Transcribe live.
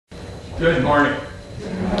Good morning.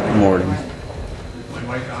 Good morning. Is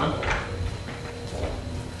my mic on?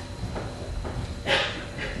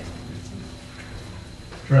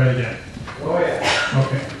 Try it again. Oh, yeah.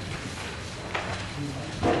 Okay.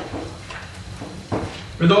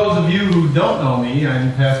 For those of you who don't know me,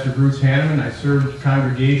 I'm Pastor Bruce Hanneman. I served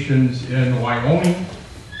congregations in Wyoming,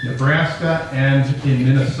 Nebraska, and in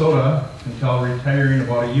Minnesota until retiring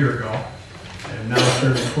about a year ago. I am now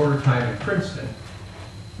serving quarter time in Princeton,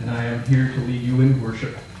 and I am here to lead you in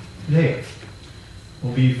worship today.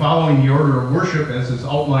 We'll be following the order of worship as is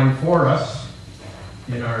outlined for us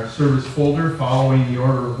in our service folder, following the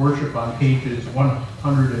order of worship on pages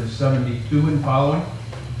 172 and following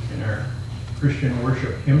in our Christian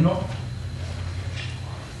worship hymnal.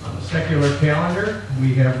 On the secular calendar,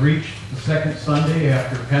 we have reached the second Sunday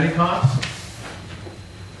after Pentecost,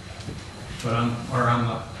 but on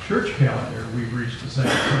the church calendar, we've reached the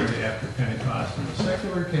second Sunday after Pentecost. On the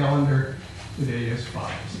secular calendar, today is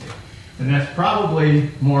Father's Day. And that's probably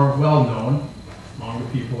more well-known among the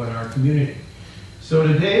people in our community. So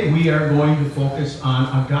today we are going to focus on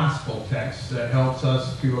a gospel text that helps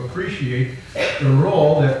us to appreciate the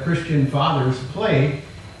role that Christian fathers play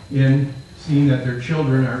in seeing that their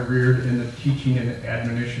children are reared in the teaching and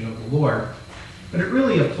admonition of the Lord. But it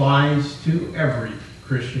really applies to every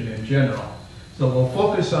Christian in general. So we'll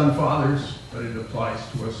focus on fathers, but it applies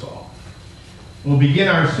to us all. We'll begin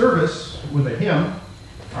our service with a hymn.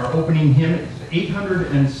 Our opening hymn is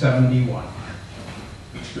 871.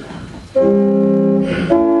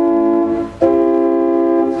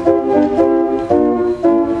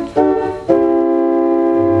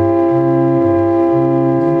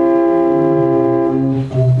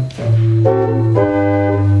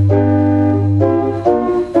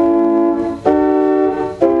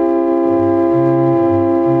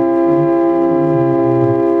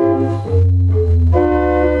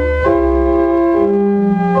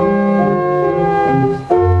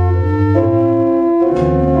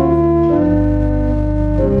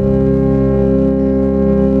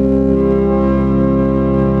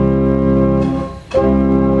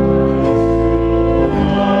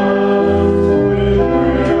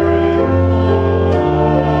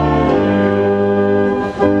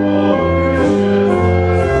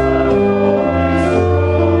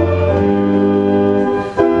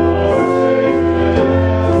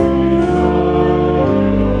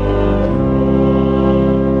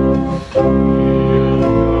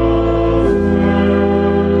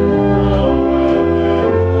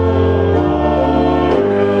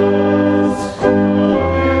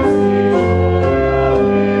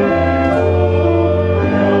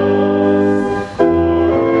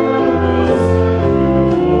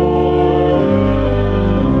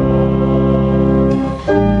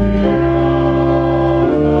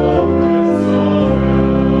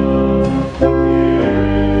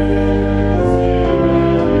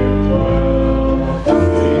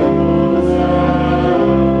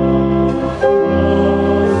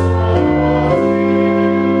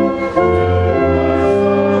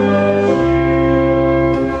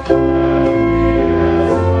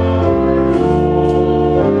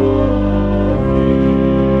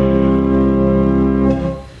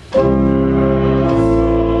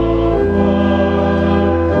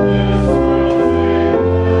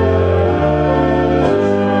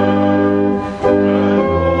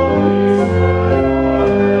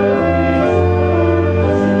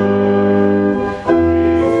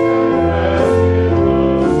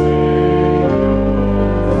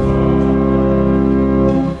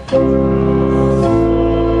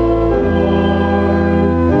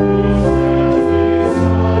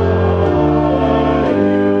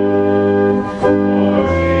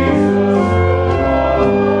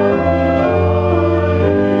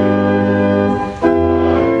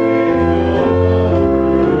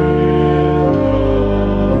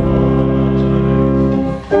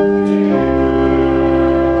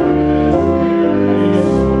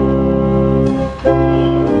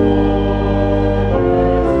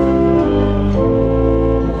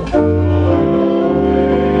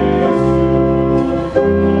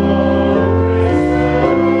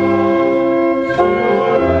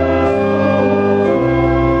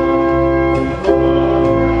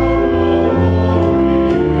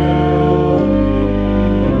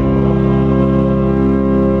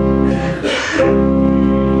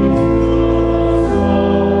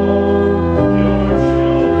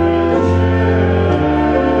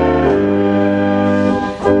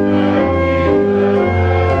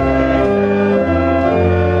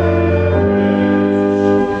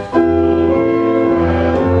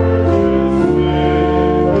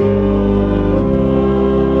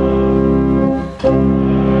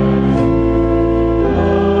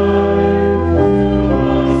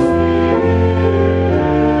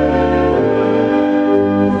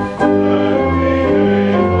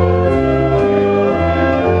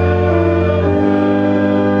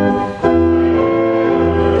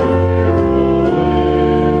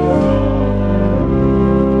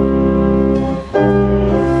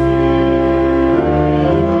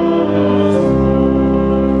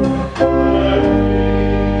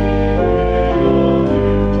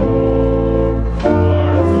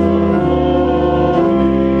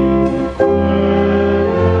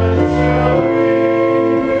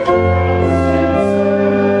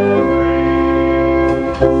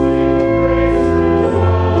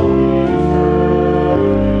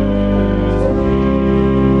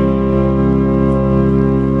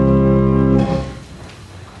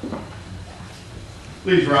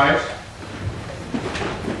 Please rise.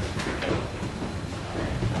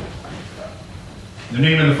 In the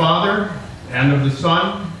name of the Father, and of the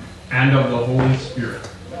Son, and of the Holy Spirit.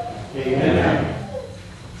 Amen.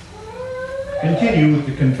 Continue with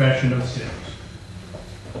the confession of sins.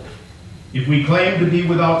 If we claim to be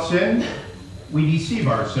without sin, we deceive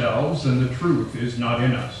ourselves, and the truth is not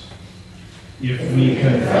in us. If we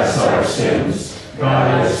confess our sins,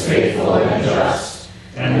 God is faithful and just,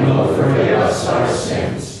 and will forgive us our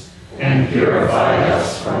sins, and purify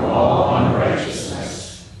us from all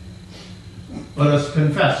unrighteousness. Let us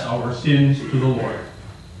confess our sins to the Lord.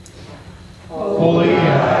 Holy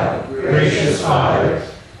God, gracious Father,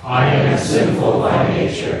 I am sinful by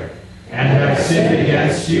nature, and have sinned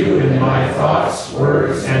against you in my thoughts,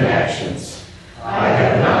 words, and actions. I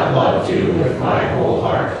have not loved you with my whole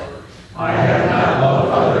heart. I have not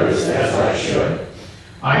loved others as I should.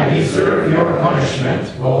 I deserve your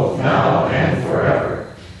punishment both now and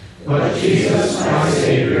forever. But Jesus, my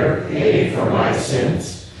Savior, paid for my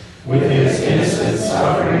sins with his innocent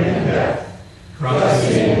suffering and death.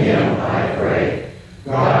 Trusting in him, I pray,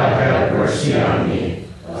 God have mercy on me,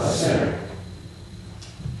 a sinner.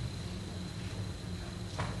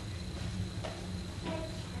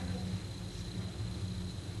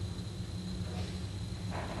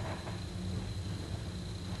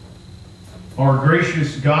 Our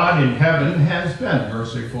gracious God in heaven has been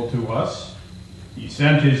merciful to us. He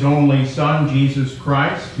sent his only Son, Jesus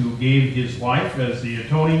Christ, who gave his life as the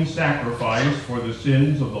atoning sacrifice for the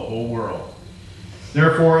sins of the whole world.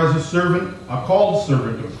 Therefore, as a servant, a called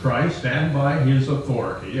servant of Christ, and by his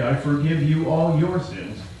authority, I forgive you all your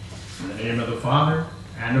sins. In the name of the Father,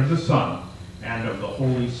 and of the Son, and of the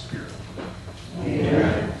Holy Spirit.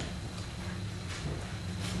 Amen.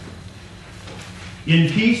 In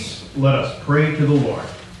peace, let us pray to the Lord.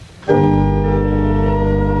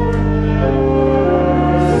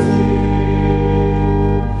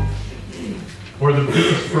 For the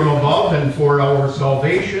peace from above and for our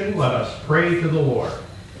salvation, let us pray to the Lord.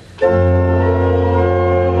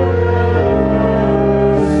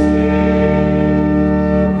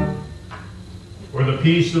 For the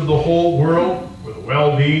peace of the whole world, for the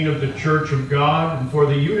well-being of the Church of God, and for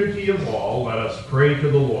the unity of all, let us pray to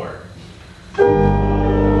the Lord.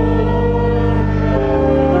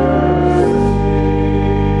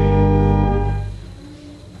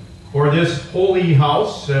 For this holy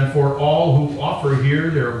house and for all who offer here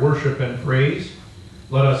their worship and praise,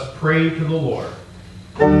 let us pray to the Lord.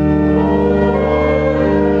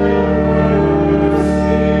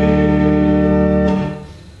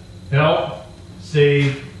 Help,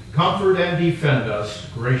 save, comfort, and defend us,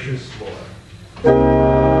 gracious Lord.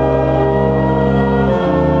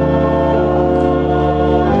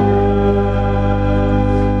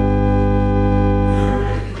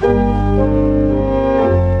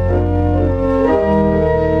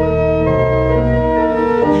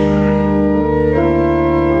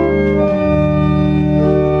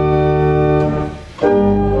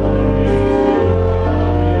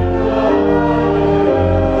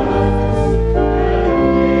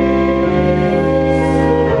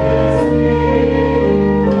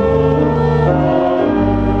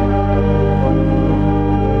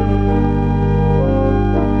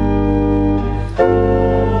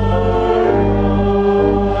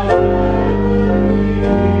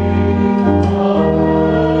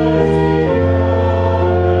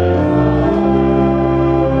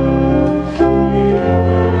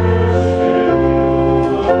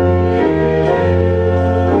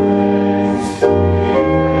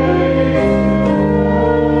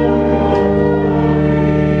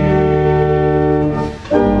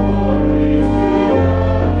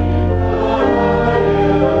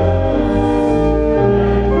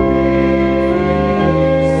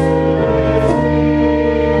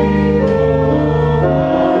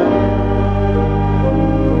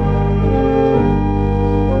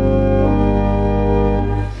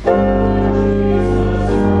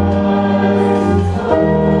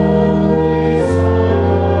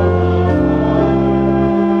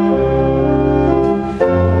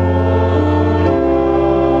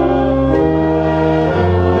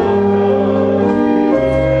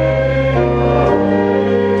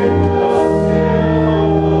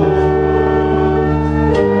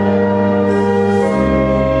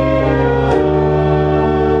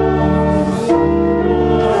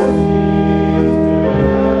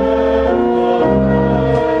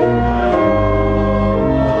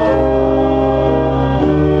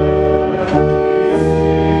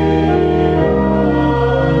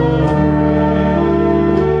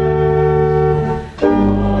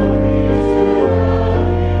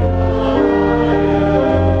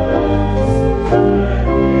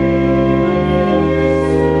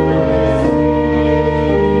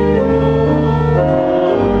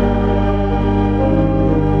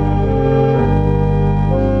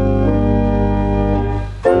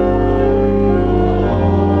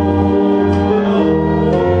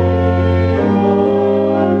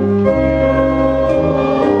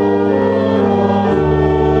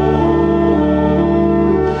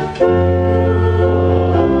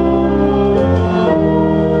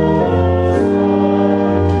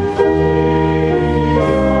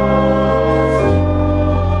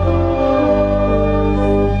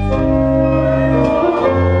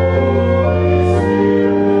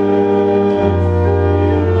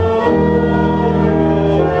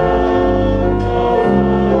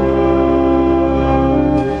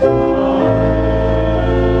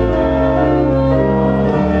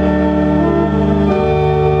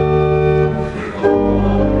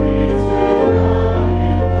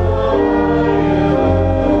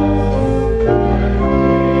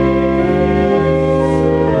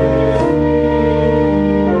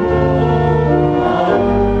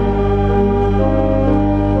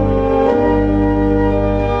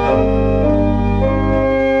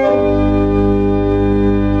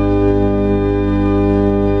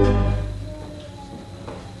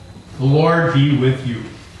 The Lord be with you.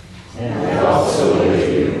 And also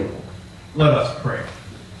with you. Let us pray.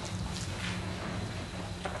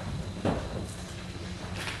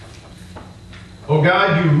 O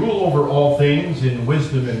God, you rule over all things in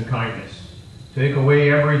wisdom and kindness. Take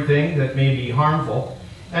away everything that may be harmful,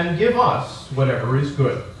 and give us whatever is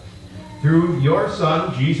good. Through your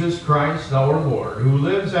Son, Jesus Christ, our Lord, who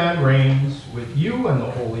lives and reigns with you and the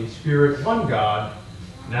Holy Spirit, one God,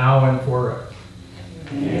 now and forever.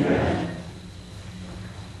 Amen.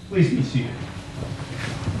 Please be seated.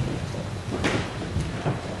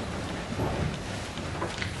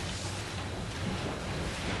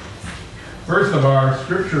 First of our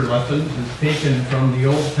scripture lessons is taken from the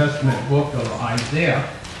Old Testament book of Isaiah.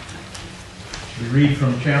 We read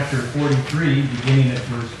from chapter 43, beginning at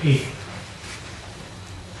verse 8.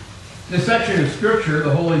 In this section of scripture,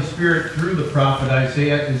 the Holy Spirit, through the prophet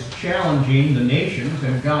Isaiah, is challenging the nations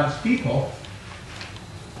and God's people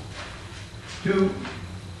to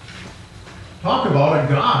talk about a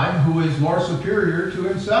God who is more superior to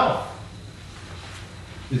himself.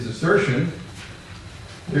 His assertion,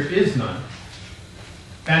 there is none.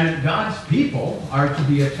 And God's people are to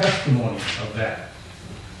be a testimony of that.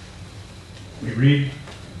 We read,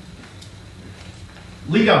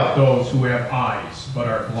 "Lead out those who have eyes but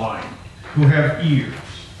are blind, who have ears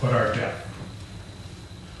but are deaf.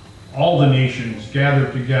 All the nations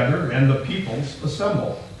gather together and the peoples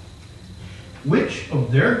assemble. Which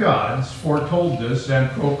of their gods foretold this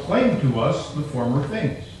and proclaimed to us the former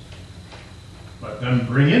things? Let them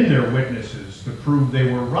bring in their witnesses to prove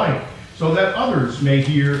they were right, so that others may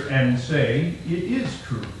hear and say, it is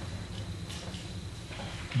true.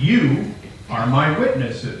 You are my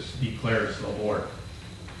witnesses, declares the Lord,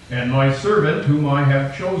 and my servant whom I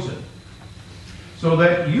have chosen, so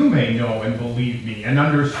that you may know and believe me and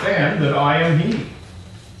understand that I am he.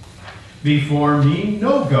 Before me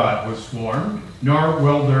no God was formed, nor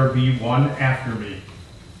will there be one after me.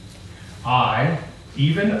 I,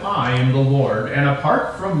 even I, am the Lord, and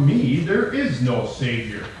apart from me there is no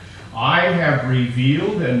Savior. I have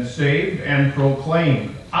revealed and saved and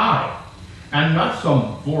proclaimed, I, and not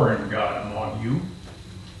some foreign God among you.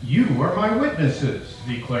 You are my witnesses,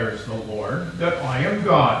 declares the Lord, that I am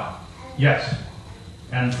God. Yes,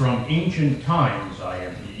 and from ancient times I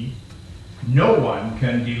am he. No one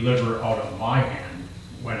can deliver out of my hand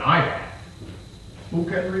when I act. Who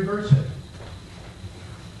can reverse it?"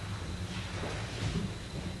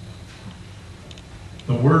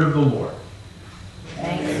 The word of the Lord.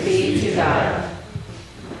 Thanks be to God.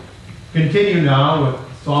 Continue now with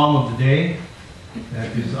Psalm of the Day.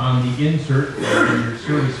 That is on the insert in your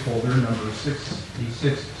service folder, number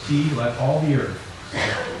 66C, Let All the Earth.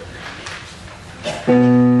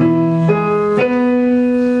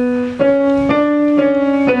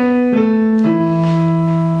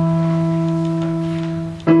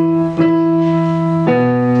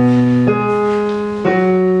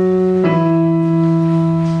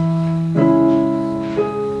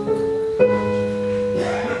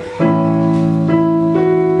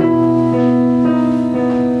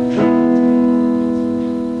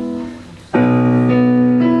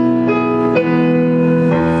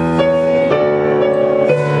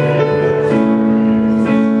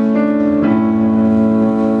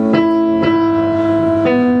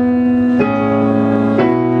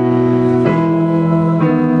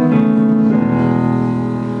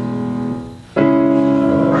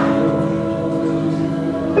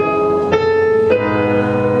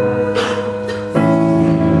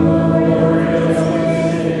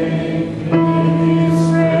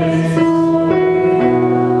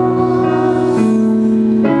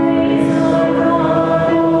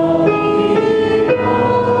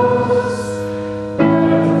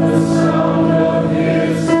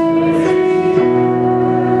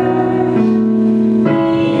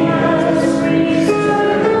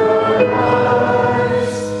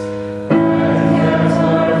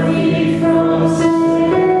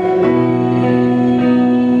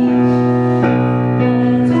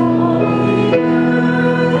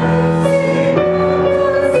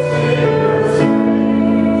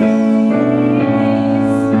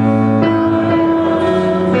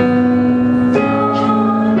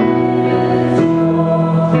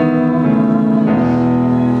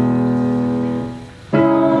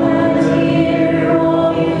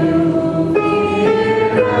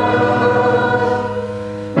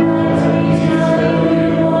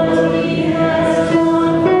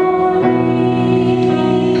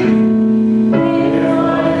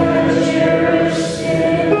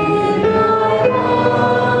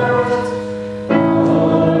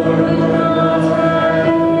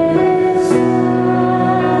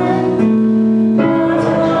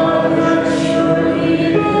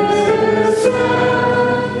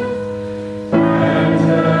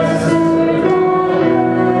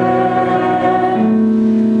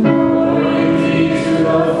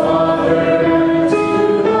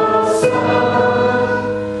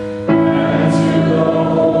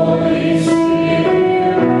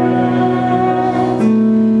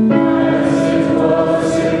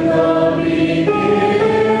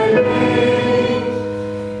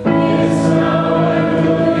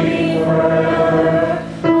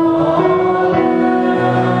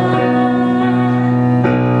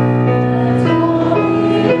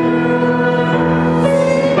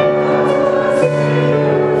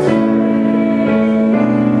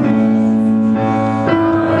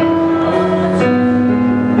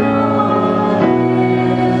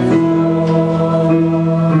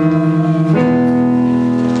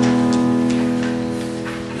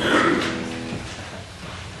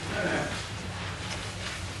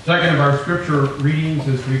 second of our scripture readings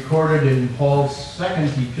is recorded in Paul's second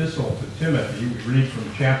epistle to Timothy. We read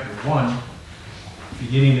from chapter 1,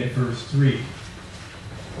 beginning at verse 3.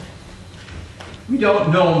 We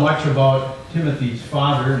don't know much about Timothy's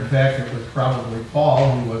father. In fact, it was probably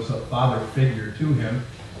Paul who was a father figure to him.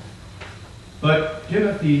 But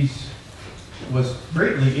Timothy's was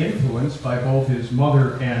greatly influenced by both his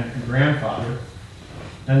mother and grandfather,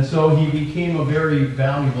 and so he became a very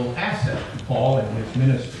valuable asset to Paul in his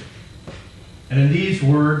ministry. And in these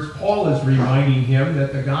words, Paul is reminding him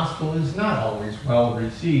that the gospel is not always well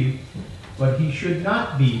received, but he should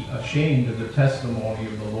not be ashamed of the testimony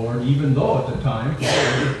of the Lord, even though at the time Paul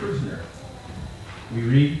was a prisoner. We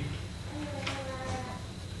read,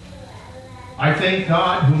 I thank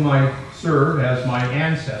God whom I serve as my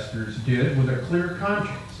ancestors did with a clear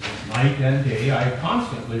conscience. As night and day I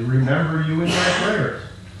constantly remember you in my prayers.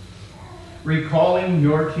 Recalling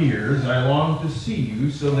your tears, I long to see you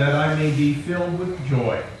so that I may be filled with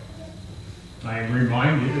joy. I am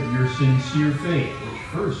reminded of your sincere faith, which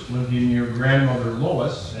first lived in your grandmother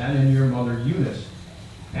Lois and in your mother Eunice,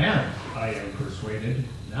 and, I am persuaded,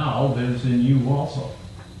 now lives in you also.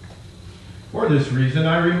 For this reason,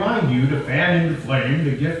 I remind you to fan into flame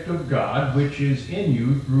the gift of God which is in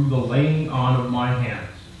you through the laying on of my hands.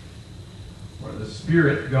 For the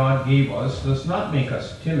Spirit God gave us does not make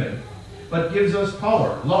us timid, but gives us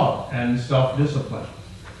power, love, and self-discipline.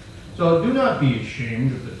 So do not be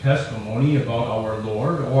ashamed of the testimony about our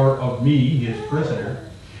Lord or of me, his prisoner.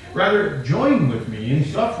 Rather, join with me in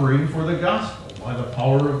suffering for the gospel by the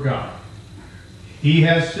power of God. He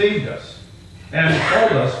has saved us and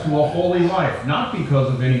called us to a holy life, not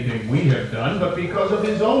because of anything we have done, but because of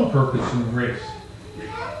his own purpose and grace.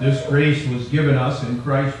 This grace was given us in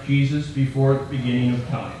Christ Jesus before the beginning of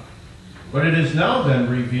time. But it is now then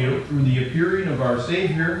revealed through the appearing of our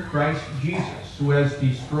Savior, Christ Jesus, who has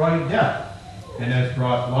destroyed death and has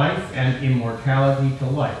brought life and immortality to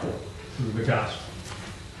light through the gospel.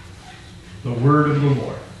 The word of the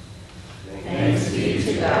Lord. Thanks be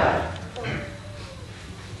to God.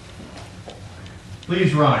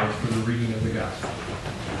 Please rise for the reading of the gospel.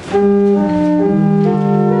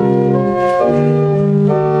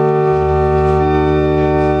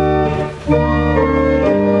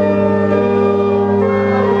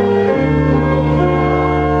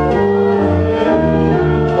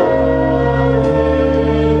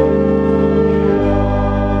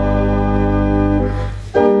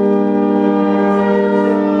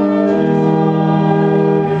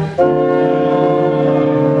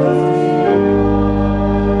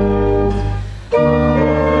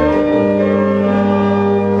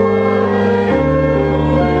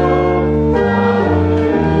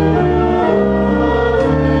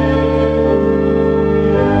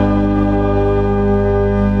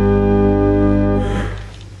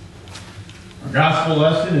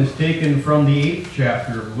 Taken from the 8th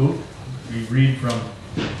chapter of Luke. We read from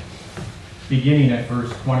beginning at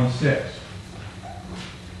verse 26.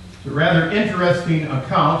 It's a rather interesting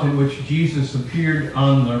account in which Jesus appeared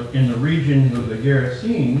in the region of the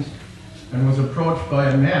Gerasenes and was approached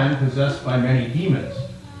by a man possessed by many demons.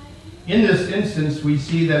 In this instance, we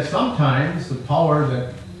see that sometimes the power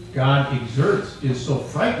that God exerts is so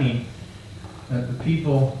frightening that the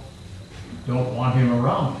people don't want him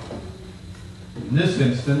around. In this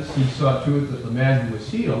instance, he saw to it that the man who was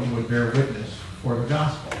healed would bear witness for the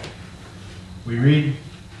gospel. We read,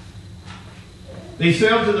 they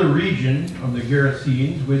sailed to the region of the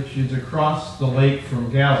Gerasenes, which is across the lake from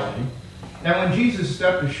Galilee. And when Jesus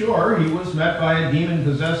stepped ashore, he was met by a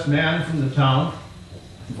demon-possessed man from the town.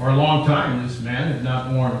 For a long time, this man had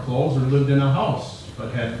not worn clothes or lived in a house,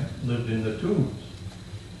 but had lived in the tombs.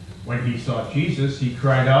 When he saw Jesus, he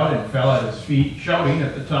cried out and fell at his feet, shouting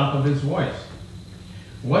at the top of his voice,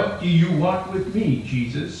 "What do you want with me,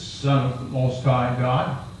 Jesus, Son of the Most High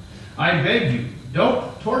God? I beg you,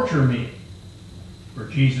 don't torture me." For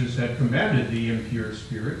Jesus had commanded the impure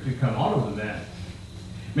spirit to come out of the man.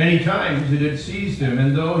 Many times it had seized him,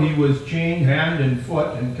 and though he was chained hand and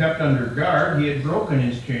foot and kept under guard, he had broken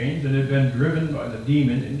his chains and had been driven by the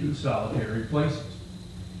demon into solitary places.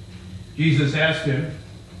 Jesus asked him,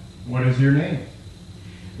 "What is your name?"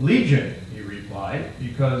 "Legion," he replied,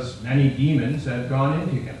 because many demons had gone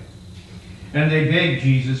into him. And they begged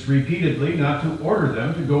Jesus repeatedly not to order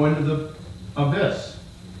them to go into the abyss.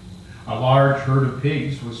 A large herd of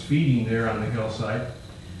pigs was feeding there on the hillside.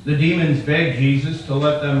 The demons begged Jesus to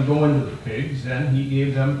let them go into the pigs, and he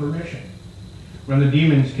gave them permission. When the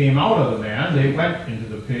demons came out of the man, they went into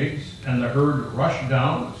the pigs, and the herd rushed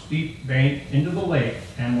down a steep bank into the lake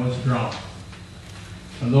and was drowned.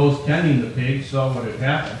 When those tending the pigs saw what had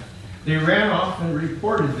happened, They ran off and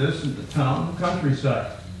reported this in the town and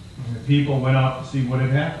countryside. And the people went out to see what had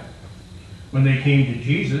happened. When they came to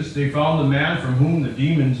Jesus, they found the man from whom the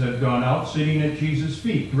demons had gone out sitting at Jesus'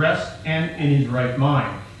 feet, dressed and in his right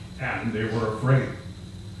mind, and they were afraid.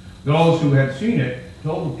 Those who had seen it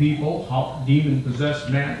told the people how the demon-possessed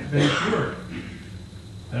man had been cured.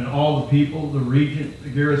 And all the people of the region, the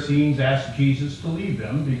Gerasenes, asked Jesus to leave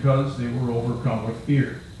them because they were overcome with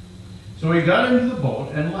fear. So he got into the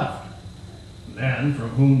boat and left. The man from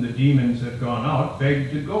whom the demons had gone out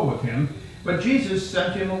begged to go with him, but Jesus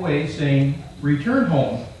sent him away, saying, "Return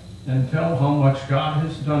home and tell how much God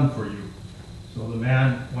has done for you." So the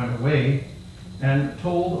man went away and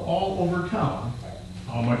told all over town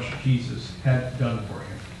how much Jesus had done for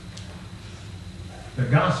him. The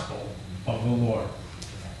Gospel of the Lord.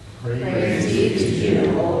 Praise be to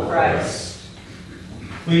you, O Christ.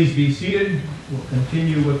 Please be seated. We'll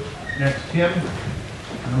continue with next hymn,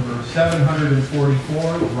 number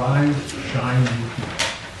 744, Rise, Shine,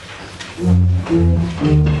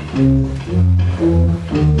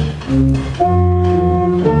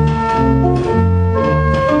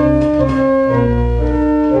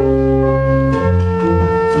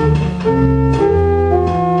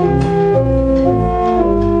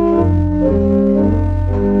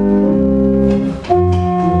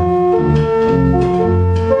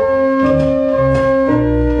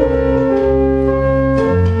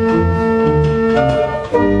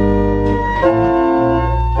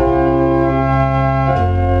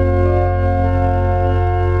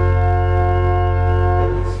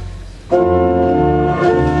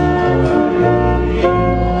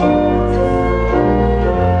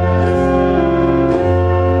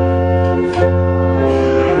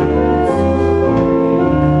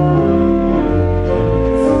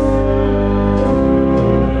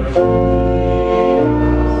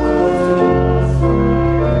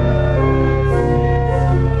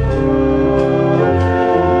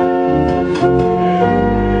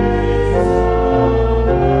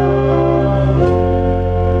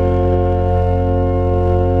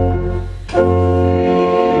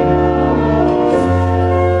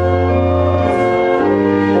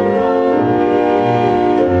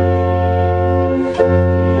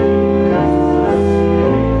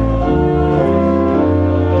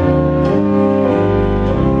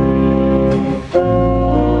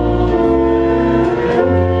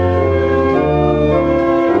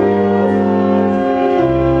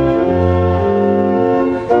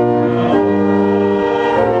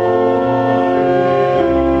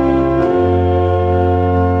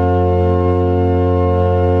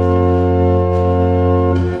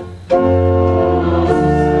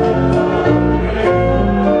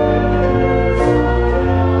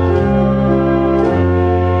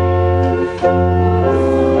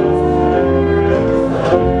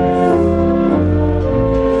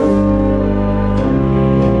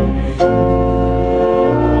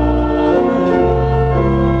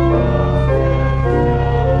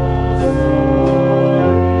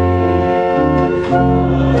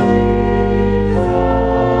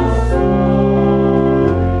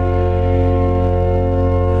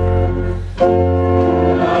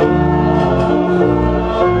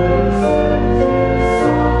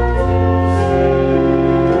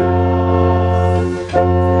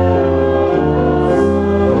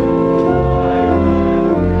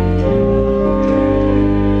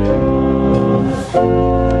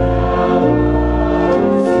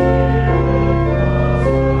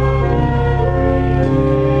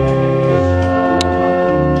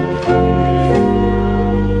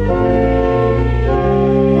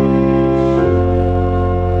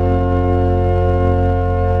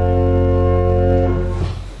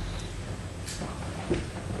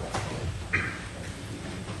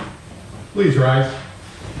 Please rise.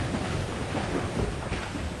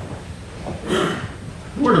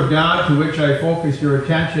 The Word of God to which I focus your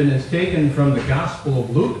attention is taken from the Gospel of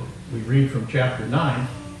Luke. We read from chapter 9,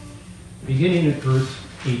 beginning at verse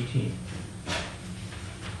 18.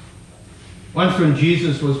 Once when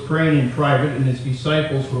Jesus was praying in private and his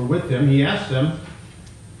disciples were with him, he asked them,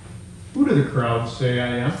 "Who do the crowds say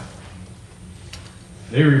I am?"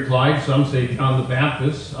 They replied, "Some say John the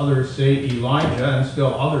Baptist, others say Elijah, and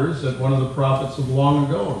still others that one of the prophets of long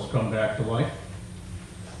ago has come back to life."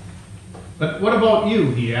 "But what about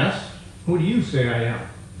you?" he asked. "Who do you say I am?"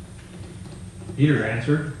 Peter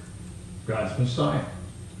answered, "God's Messiah."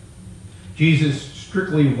 Jesus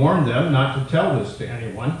strictly warned them not to tell this to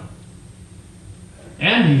anyone.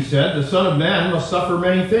 And he said, "The Son of Man must suffer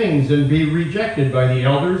many things and be rejected by the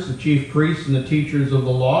elders, the chief priests, and the teachers of the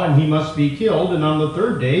law, and he must be killed, and on the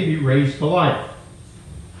third day be raised to life."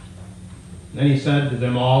 Then he said to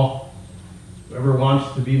them all, Whoever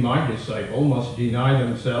wants to be my disciple must deny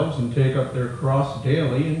themselves and take up their cross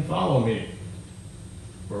daily and follow me.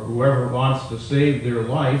 For whoever wants to save their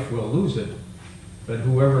life will lose it, but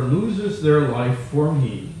whoever loses their life for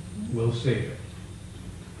me will save it.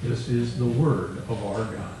 This is the word of our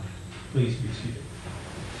God. Please be seated.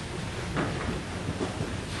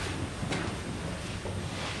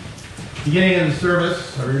 Beginning of the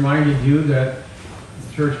service, I reminded you that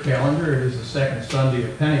the church calendar, it is the second Sunday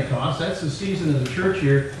of Pentecost. That's the season of the church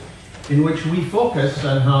year in which we focus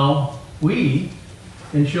on how we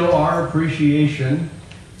can show our appreciation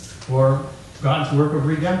for God's work of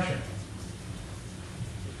redemption.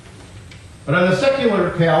 But on the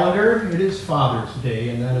secular calendar, it is Father's Day,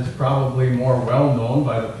 and that is probably more well known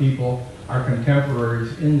by the people, our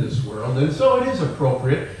contemporaries in this world. And so it is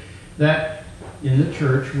appropriate that in the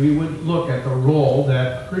church we would look at the role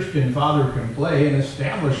that a Christian father can play in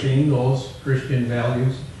establishing those Christian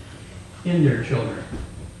values in their children.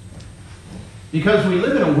 Because we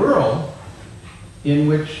live in a world in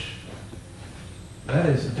which that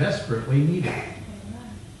is desperately needed.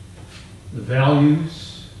 The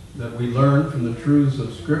values that we learn from the truths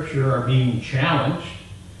of Scripture are being challenged,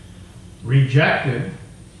 rejected,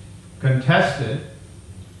 contested,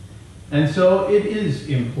 and so it is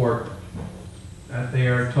important that they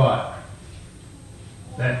are taught,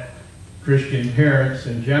 that Christian parents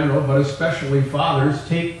in general, but especially fathers,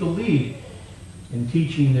 take the lead in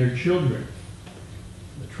teaching their children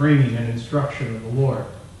the training and instruction of the Lord.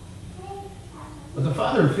 But the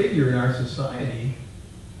father figure in our society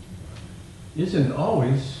isn't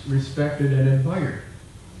always respected and admired.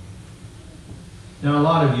 Now, a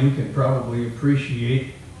lot of you can probably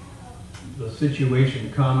appreciate the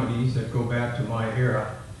situation comedies that go back to my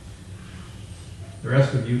era. The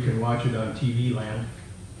rest of you can watch it on TV land.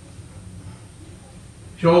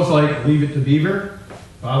 Shows like Leave It to Beaver,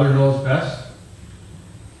 Father Knows Best,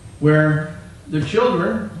 where the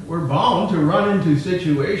children were bound to run into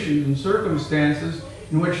situations and circumstances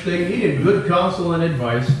in which they needed good counsel and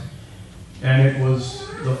advice, and it was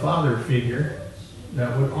the father figure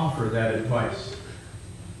that would offer that advice.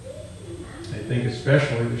 I think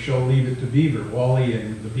especially the show Leave It to Beaver. Wally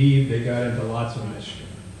and the Beav, they got into lots of mischief.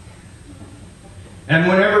 And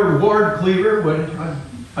whenever Ward Cleaver would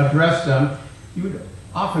address them, you would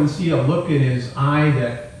often see a look in his eye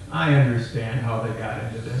that, I understand how they got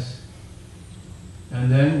into this. And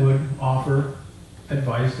then would offer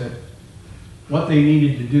advice that what they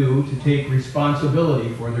needed to do to take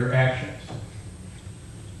responsibility for their actions.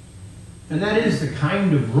 And that is the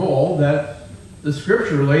kind of role that the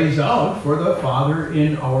Scripture lays out for the father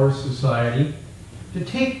in our society, to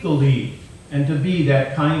take the lead and to be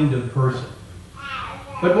that kind of person.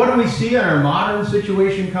 But what do we see in our modern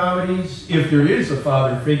situation comedies? If there is a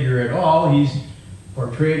father figure at all, he's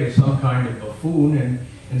portrayed as some kind of buffoon, and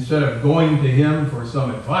instead of going to him for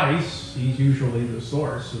some advice, he's usually the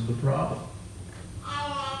source of the problem.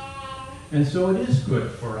 And so it is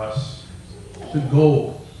good for us to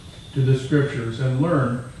go to the Scriptures and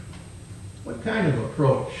learn what kind of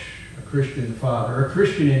approach a Christian father, a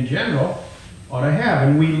Christian in general, ought to have.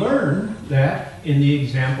 And we learn that in the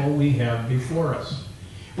example we have before us,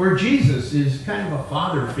 where Jesus is kind of a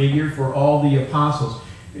father figure for all the apostles.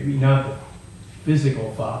 Maybe not the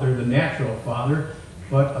physical father, the natural father,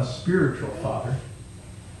 but a spiritual father.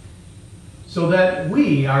 So that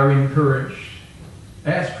we are encouraged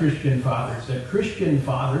as Christian fathers, that Christian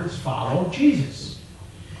fathers follow Jesus.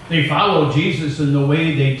 They follow Jesus in the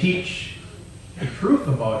way they teach the truth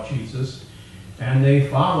about Jesus, and they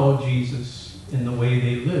follow Jesus in the way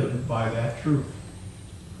they live by that truth.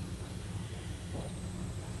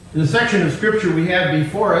 In the section of Scripture we have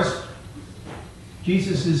before us,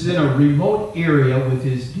 Jesus is in a remote area with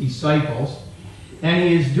his disciples, and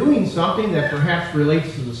he is doing something that perhaps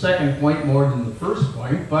relates to the second point more than the first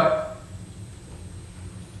point, but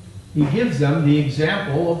he gives them the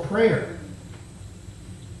example of prayer.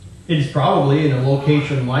 It is probably in a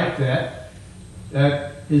location like that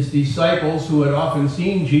his disciples, who had often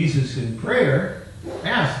seen Jesus in prayer,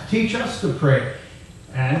 asked, "Teach us to pray."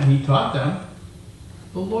 And he taught them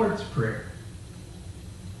the Lord's Prayer.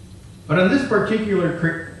 But on this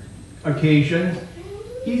particular occasion,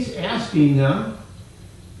 he's asking them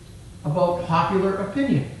about popular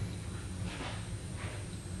opinion.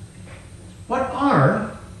 What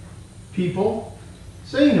are people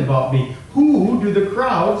saying about me? Who do the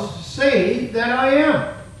crowds say that I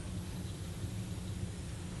am?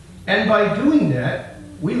 And by doing that,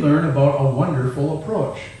 we learn about a wonderful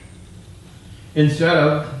approach. Instead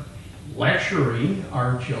of lecturing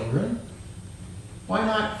our children, why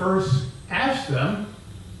not first ask them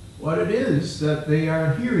what it is that they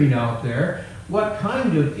are hearing out there what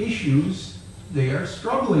kind of issues they are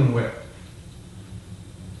struggling with.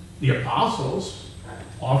 The apostles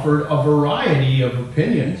offered a variety of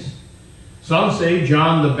opinions. Some say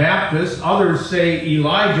John the Baptist, others say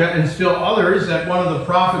Elijah, and still others that one of the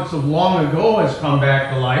prophets of long ago has come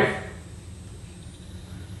back to life.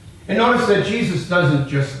 And notice that Jesus doesn't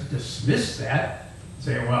just dismiss that,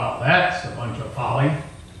 say, well, that's a bunch of folly.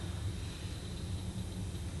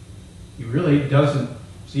 He really doesn't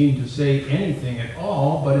seem to say anything at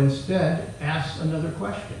all, but instead asks another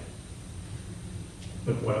question.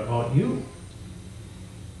 But what about you?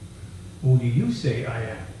 Who do you say I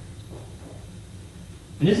am?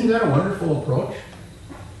 And isn't that a wonderful approach?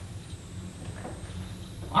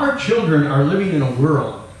 Our children are living in a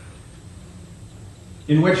world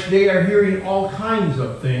in which they are hearing all kinds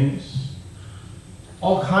of things,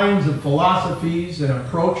 all kinds of philosophies and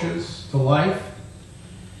approaches to life,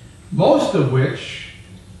 most of which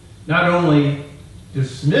not only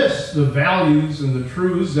dismiss the values and the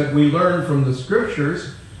truths that we learn from the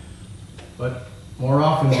Scriptures, but more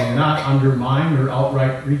often than not undermine or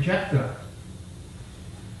outright reject them.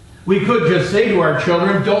 We could just say to our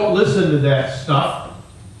children, don't listen to that stuff,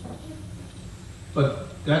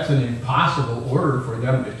 but that's an impossible order for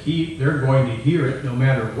them to keep. They're going to hear it no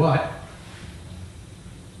matter what.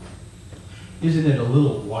 Isn't it a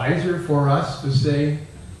little wiser for us to say,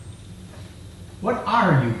 what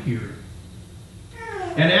are you hearing?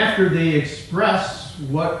 And after they express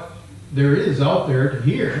what there is out there to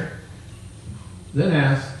hear, then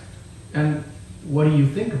ask, and what do you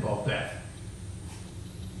think about that?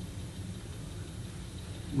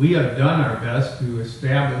 We have done our best to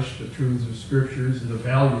establish the truths of Scriptures and the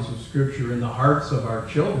values of Scripture in the hearts of our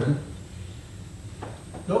children.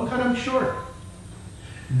 Don't cut them short.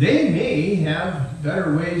 They may have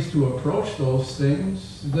better ways to approach those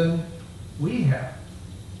things than we have.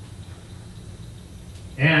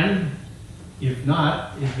 And if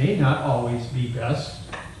not, it may not always be best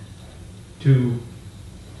to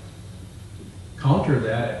counter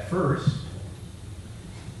that at first.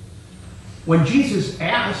 When Jesus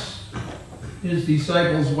asked his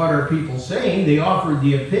disciples, what are people saying? They offered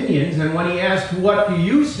the opinions. And when he asked, what do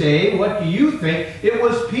you say? What do you think? It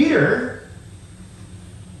was Peter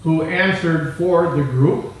who answered for the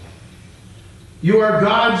group, you are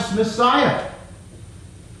God's Messiah.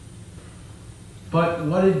 But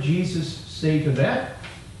what did Jesus say to that?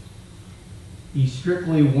 He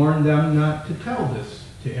strictly warned them not to tell this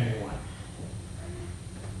to anyone.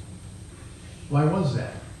 Why was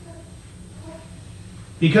that?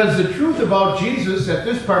 Because the truth about Jesus at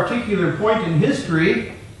this particular point in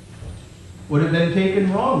history would have been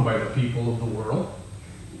taken wrong by the people of the world.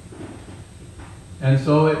 And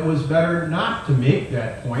so it was better not to make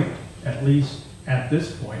that point, at least at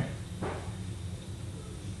this point.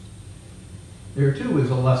 There too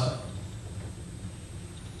is a lesson.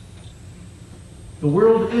 The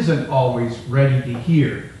world isn't always ready to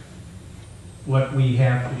hear what we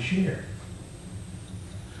have to share.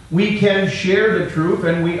 We can share the truth,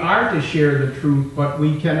 and we are to share the truth, but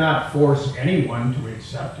we cannot force anyone to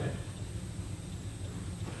accept it.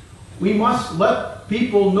 We must let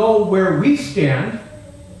people know where we stand,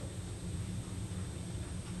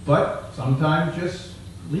 but sometimes just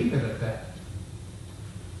leave it at that.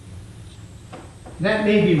 That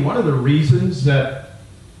may be one of the reasons that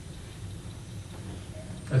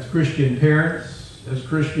as Christian parents, as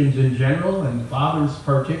Christians in general, and fathers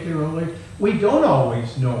particularly, we don't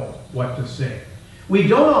always know what to say. We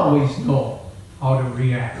don't always know how to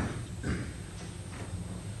react.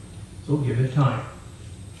 So give it time.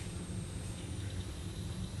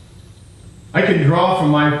 I can draw from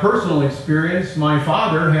my personal experience. My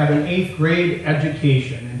father had an 8th grade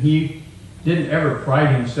education, and he didn't ever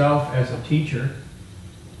pride himself as a teacher.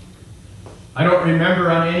 I don't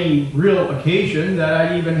remember on any real occasion that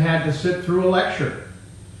I even had to sit through a lecture.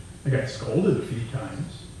 I got scolded a few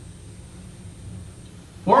times.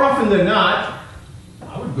 More often than not,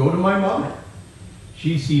 I would go to my mother.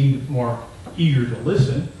 She seemed more eager to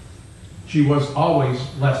listen. She was always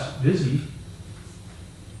less busy.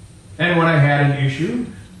 And when I had an issue,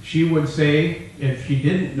 she would say, if she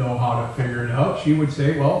didn't know how to figure it out, she would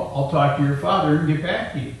say, well, I'll talk to your father and get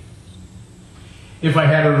back to you. If I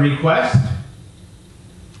had a request,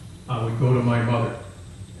 I would go to my mother.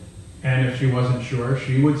 And if she wasn't sure,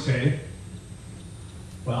 she would say,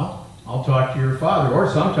 well, I'll talk to your father. Or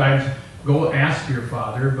sometimes go ask your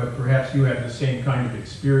father, but perhaps you had the same kind of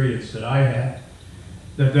experience that I had.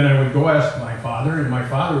 That then I would go ask my father, and my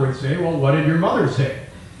father would say, well, what did your mother say?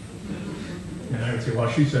 And I would say, well,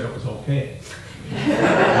 she said it was okay.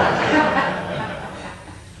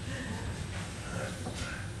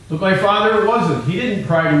 But my father wasn't. He didn't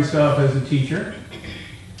pride himself as a teacher.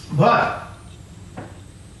 But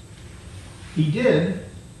he did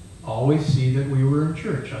always see that we were in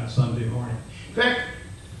church on Sunday morning. In fact,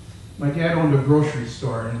 my dad owned a grocery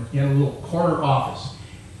store, and he had a little corner office.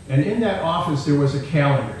 And in that office, there was a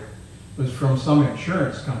calendar. It was from some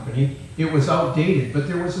insurance company. It was outdated, but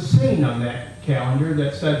there was a saying on that calendar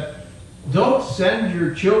that said, "Don't send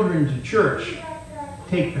your children to church,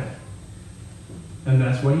 take them." And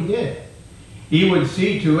that's what he did. He would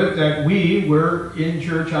see to it that we were in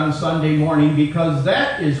church on Sunday morning because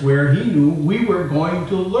that is where he knew we were going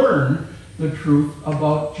to learn the truth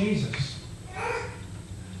about Jesus.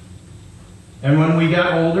 And when we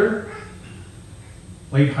got older,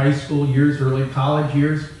 late high school years, early college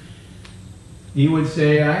years, he would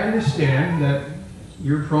say, "I understand that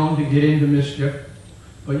you're prone to get into mischief,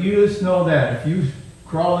 but you just know that if you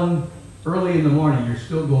crawl in early in the morning, you're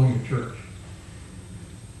still going to church."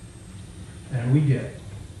 And we did.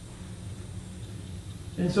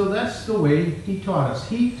 And so that's the way he taught us.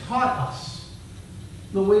 He taught us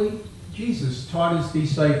the way Jesus taught his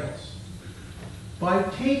disciples, by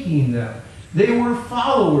taking them. They were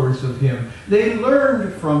followers of him. They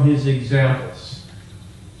learned from his examples.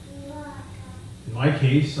 In my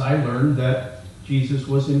case, I learned that Jesus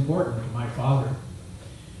was important to my father.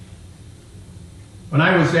 When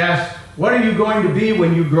I was asked, "What are you going to be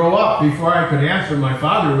when you grow up?" before I could answer, my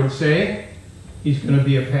father would say, "He's going to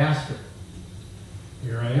be a pastor."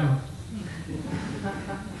 Here I am.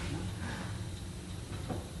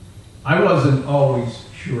 I wasn't always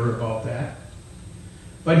sure about that.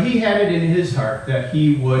 But he had it in his heart that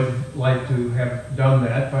he would like to have done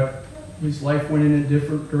that, but his life went in a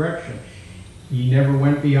different direction. He never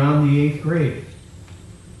went beyond the 8th grade.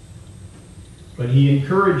 But he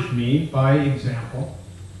encouraged me by example,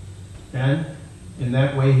 and in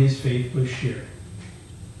that way his faith was shared.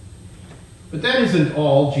 But that isn't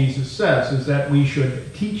all Jesus says, is that we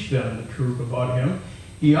should teach them the truth about him.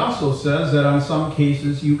 He also says that on some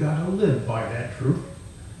cases you got to live by that truth.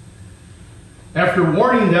 After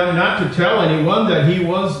warning them not to tell anyone that he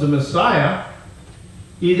was the Messiah,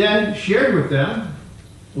 he then shared with them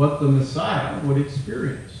what the Messiah would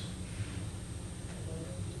experience.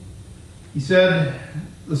 He said,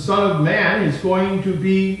 "The Son of Man is going to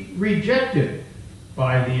be rejected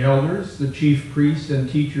by the elders, the chief priests, and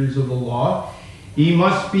teachers of the law. He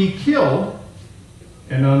must be killed,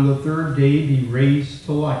 and on the 3rd day be raised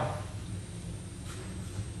to life."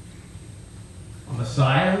 A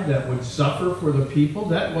Messiah that would suffer for the people,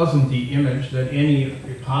 that wasn't the image that any of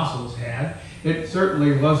the apostles had. It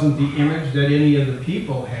certainly wasn't the image that any of the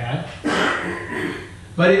people had.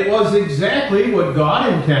 But it was exactly what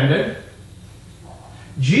God intended.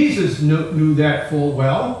 Jesus knew that full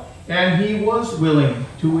well, and he was willing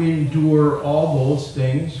to endure all those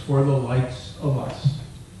things for the likes of us.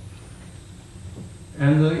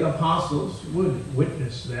 And the apostles would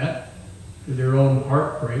witness that to their own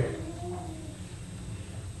heartbreak.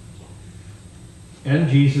 And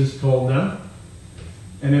Jesus told them,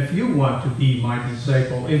 "And if you want to be my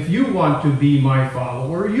disciple, if you want to be my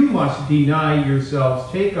follower, you must deny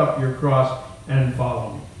yourselves, take up your cross, and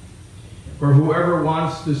follow me. For whoever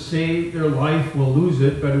wants to save their life will lose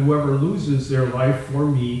it, but whoever loses their life for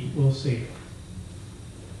me will save it."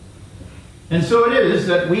 And so it is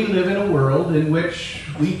that we live in a world in which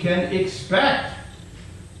we can expect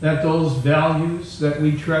that those values that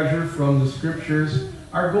we treasure from the Scriptures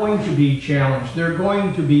are going to be challenged. They're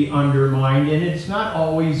going to be undermined, and it's not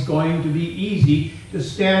always going to be easy to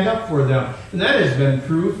stand up for them. And that has been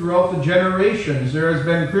true throughout the generations. There has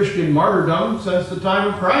been Christian martyrdom since the time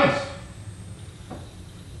of Christ.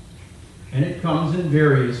 And it comes in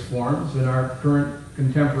various forms. In our current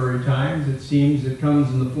contemporary times, it seems it comes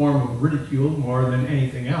in the form of ridicule more than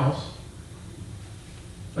anything else.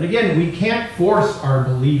 But again, we can't force our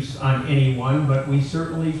beliefs on anyone, but we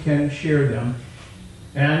certainly can share them.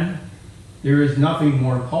 And there is nothing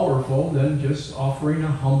more powerful than just offering a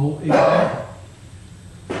humble example.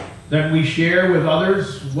 That we share with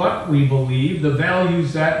others what we believe, the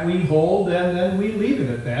values that we hold, and then we leave it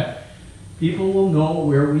at that. People will know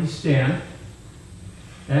where we stand,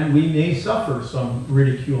 and we may suffer some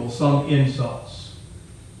ridicule, some insults.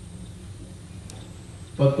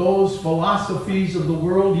 But those philosophies of the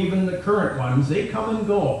world, even the current ones, they come and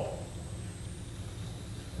go.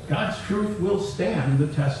 God's truth will stand the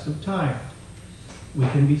test of time. We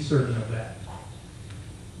can be certain of that.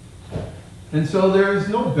 And so there is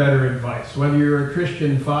no better advice, whether you're a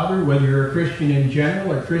Christian father, whether you're a Christian in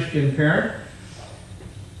general, a Christian parent,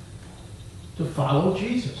 to follow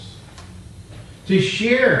Jesus, to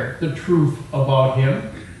share the truth about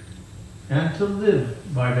him, and to live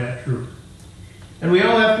by that truth. And we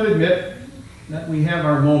all have to admit that we have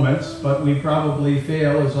our moments, but we probably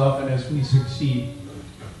fail as often as we succeed.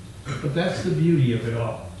 But that's the beauty of it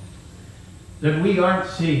all. That we aren't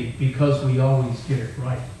saved because we always get it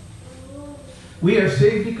right. We are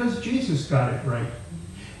saved because Jesus got it right.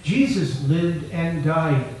 Jesus lived and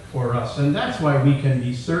died for us, and that's why we can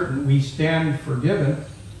be certain we stand forgiven.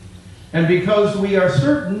 And because we are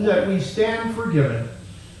certain that we stand forgiven,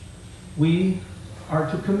 we are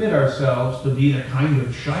to commit ourselves to be the kind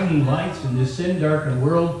of shining lights in this sin-darkened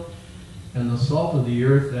world and the salt of the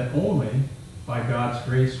earth that only by God's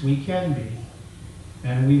grace we can be.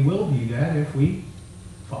 And we will be that if we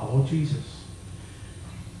follow Jesus.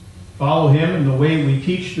 Follow him in the way we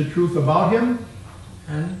teach the truth about him,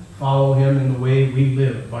 and follow him in the way we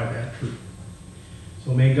live by that truth.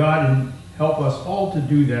 So may God help us all to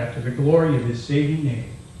do that to the glory of his saving name.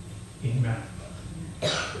 Amen.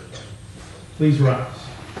 Please rise.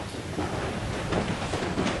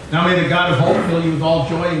 Now may the God of hope fill you with all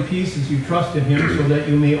joy and peace as you trust in him, so that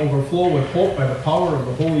you may overflow with hope by the power of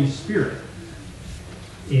the Holy Spirit.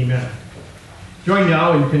 Amen. Join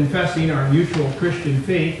now in confessing our mutual Christian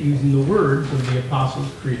faith using the words of the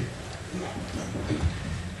Apostles' Creed.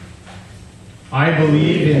 I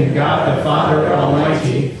believe in God the Father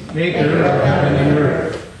Almighty, maker of heaven and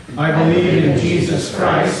earth. I believe in Jesus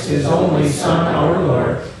Christ, his only Son, our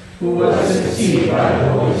Lord, who was conceived by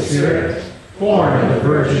the Holy Spirit, born of the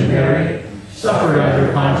Virgin Mary, suffered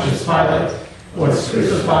under Pontius Pilate, was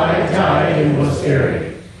crucified, died, and was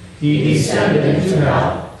buried. He descended into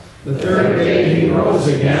hell. The third day he rose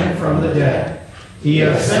again from the dead. He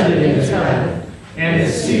ascended into heaven, and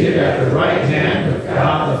is seated at the right hand of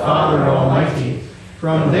God the Father Almighty.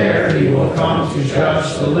 From there he will come to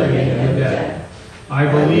judge the living and the dead. I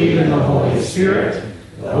believe in the Holy Spirit,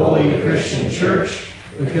 the holy Christian Church,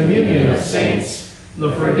 the communion of saints,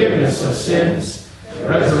 the forgiveness of sins, the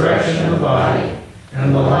resurrection of the body,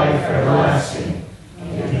 and the life everlasting.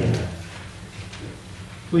 Amen.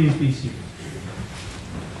 Please be seated.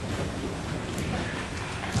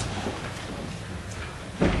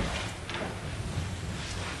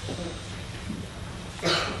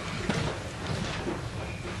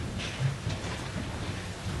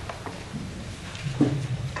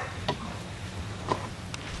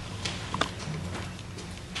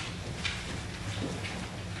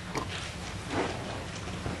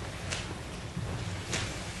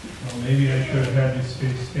 Maybe I should have had you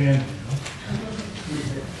stay standing.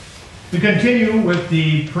 We continue with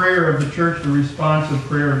the prayer of the church, the responsive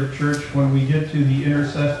prayer of the church. When we get to the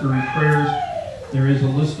intercessory prayers, there is a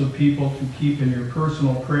list of people to keep in your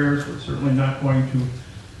personal prayers. We're certainly not going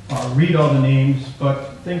to read all the names,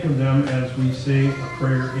 but think of them as we say a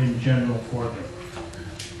prayer in general for them.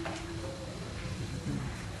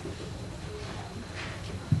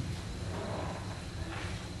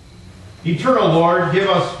 Eternal Lord, give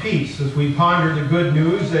us peace as we ponder the good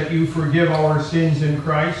news that you forgive our sins in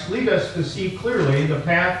Christ. Lead us to see clearly the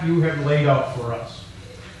path you have laid out for us.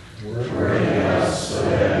 Work in us so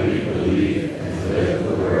that we believe and live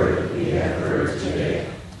the word we have heard today.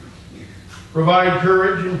 Provide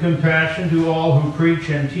courage and compassion to all who preach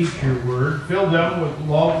and teach your word. Fill them with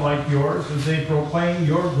love like yours as they proclaim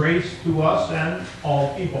your grace to us and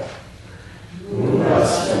all people. Move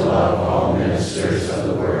us to love all ministers of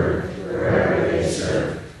the word wherever they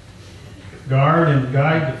serve. Guard and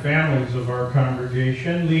guide the families of our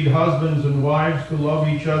congregation. Lead husbands and wives to love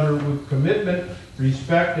each other with commitment,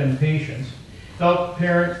 respect, and patience. Help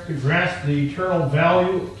parents to grasp the eternal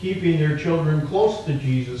value of keeping their children close to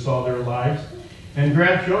Jesus all their lives. And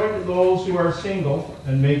grant joy to those who are single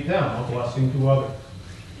and make them a blessing to others.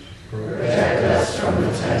 Protect us from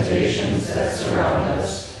the temptations that surround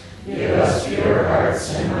us. Give us pure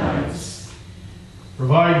hearts and minds.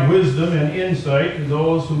 Provide wisdom and insight to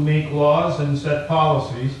those who make laws and set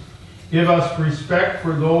policies. Give us respect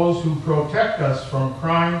for those who protect us from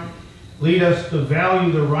crime. Lead us to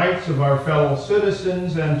value the rights of our fellow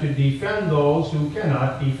citizens and to defend those who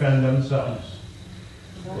cannot defend themselves.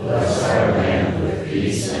 Bless our land with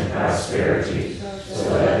peace and prosperity, so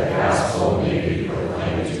that the gospel may be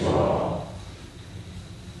proclaimed to all.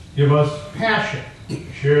 Give us passion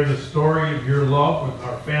to share the story of your love with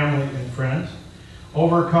our family and friends.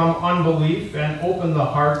 Overcome unbelief and open the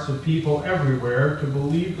hearts of people everywhere to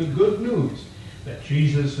believe the good news that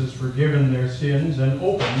Jesus has forgiven their sins and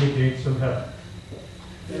opened the gates of heaven.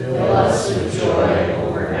 Fill us with joy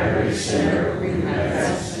over every sinner who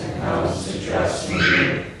repents and comes to trust in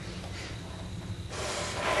you.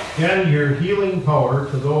 Send your healing power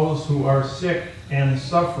to those who are sick and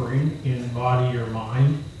suffering in body or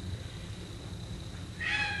mind.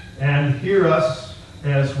 And hear us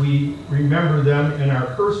as we remember them in our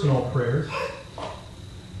personal prayers.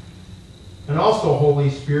 And also, Holy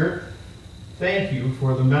Spirit, thank you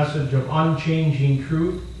for the message of unchanging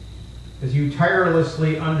truth as you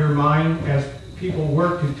tirelessly undermine, as people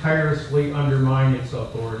work to tirelessly undermine its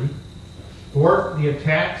authority, thwart the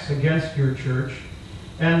attacks against your church,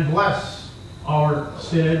 and bless our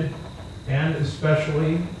synod and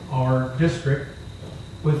especially our district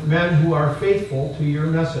with men who are faithful to your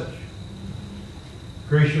message.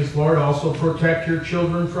 Gracious Lord, also protect your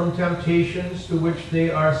children from temptations to which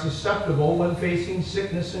they are susceptible when facing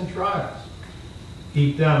sickness and trials.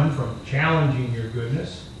 Keep them from challenging your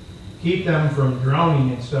goodness. Keep them from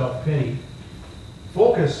drowning in self-pity.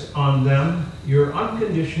 Focus on them, your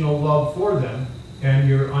unconditional love for them, and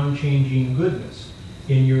your unchanging goodness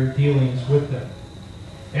in your dealings with them.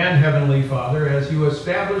 And Heavenly Father, as you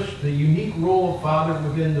establish the unique role of father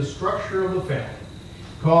within the structure of the family,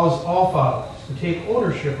 cause all fathers to take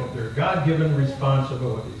ownership of their God-given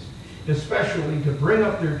responsibilities, especially to bring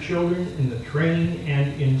up their children in the training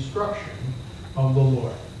and instruction of the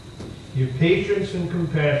Lord. Give patience and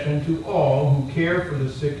compassion to all who care for the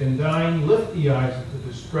sick and dying. Lift the eyes of the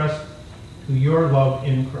distressed to your love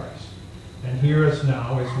in Christ. And hear us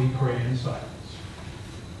now as we pray in silence.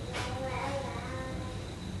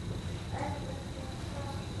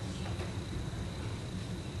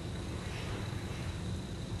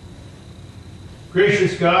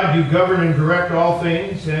 Gracious God, you govern and direct all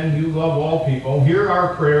things, and you love all people. Hear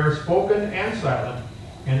our prayers, spoken and silent,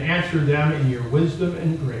 and answer them in your wisdom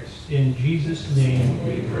and grace. In Jesus' name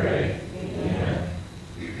we pray. Amen.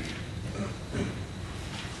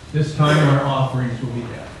 This time our offerings will be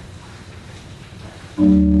deaf.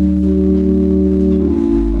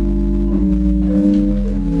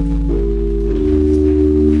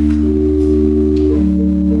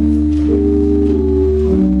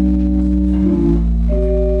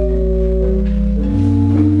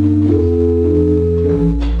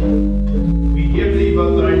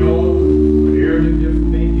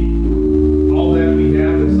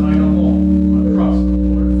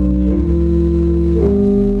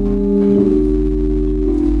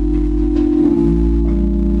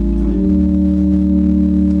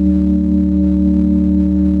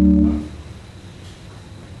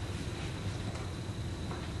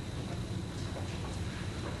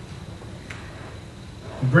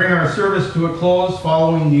 Bring our service to a close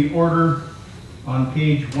following the order on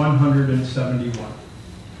page 171.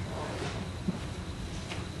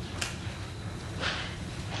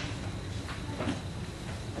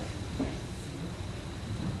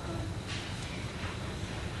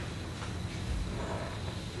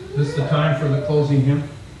 Is this the time for the closing hymn?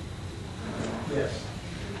 Yes.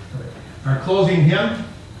 Our closing hymn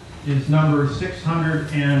is number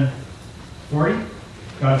 640.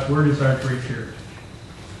 God's Word is our great heritage.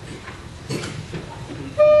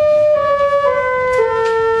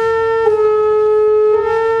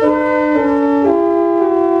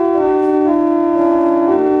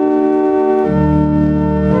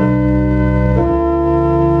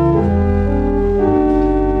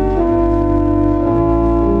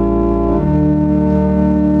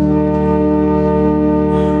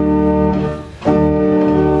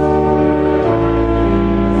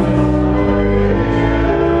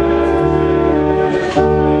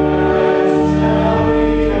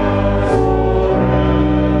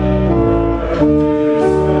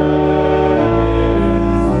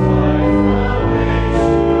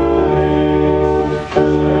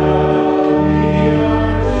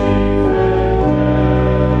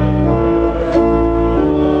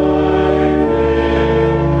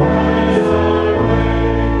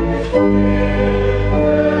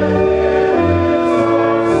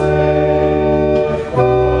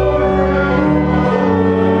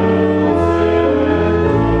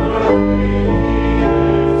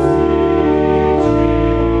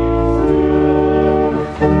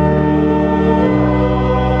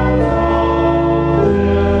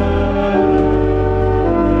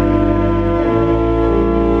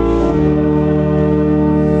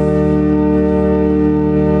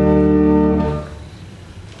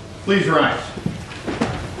 Please rise.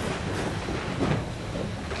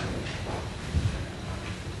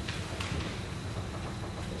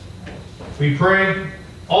 We pray,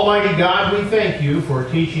 Almighty God, we thank you for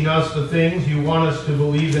teaching us the things you want us to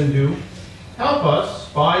believe and do. Help us,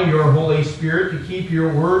 by your Holy Spirit, to keep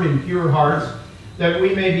your word in pure hearts, that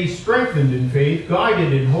we may be strengthened in faith,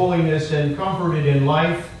 guided in holiness, and comforted in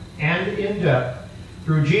life and in death.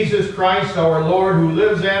 Through Jesus Christ our Lord, who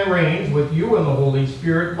lives and reigns with you and the Holy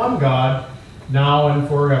Spirit, one God, now and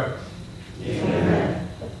forever. Amen.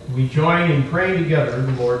 We join in praying together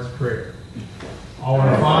the Lord's Prayer.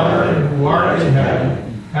 Our Father, who art in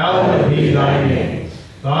heaven, hallowed be thy name.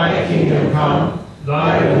 Thy kingdom come,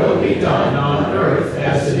 thy will be done on earth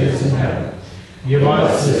as it is in heaven. Give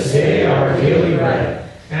us this day our daily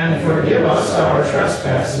bread, and forgive us our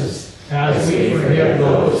trespasses, as we forgive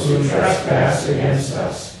those who trespass against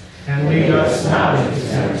us. And lead us not into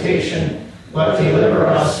temptation, but deliver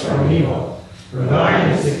us from evil. For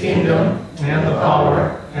thine is the kingdom, and the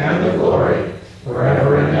power, and the glory,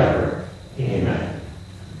 forever and ever. Amen.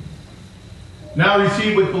 Now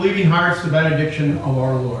receive with believing hearts the benediction of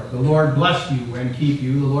our Lord. The Lord bless you and keep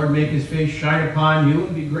you. The Lord make his face shine upon you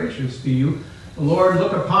and be gracious to you. The Lord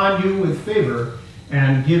look upon you with favor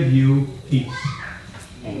and give you peace.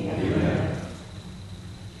 Amen.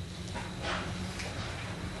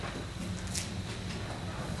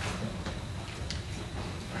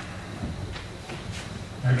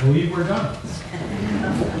 I believe we're done.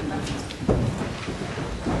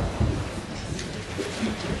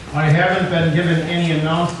 I haven't been given any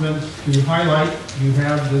announcements to highlight. You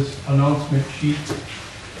have this announcement sheet.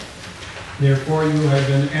 Therefore, you have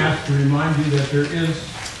been asked to remind you that there is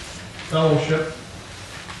fellowship,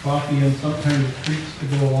 coffee, and some kind of treats to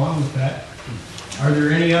go along with that. Are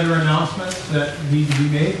there any other announcements that need to be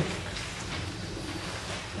made?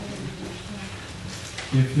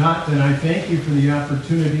 If not, then I thank you for the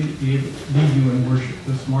opportunity to be able to lead you in worship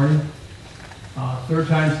this morning. Third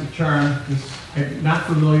time's the charm. I'm not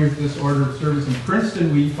familiar with this order of service. In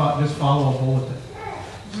Princeton, we just follow a bulletin.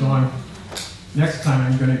 So next time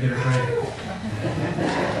I'm going to get it right.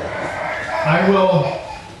 I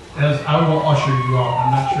will usher you out.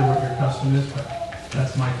 I'm not sure what your custom is, but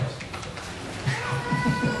that's my custom.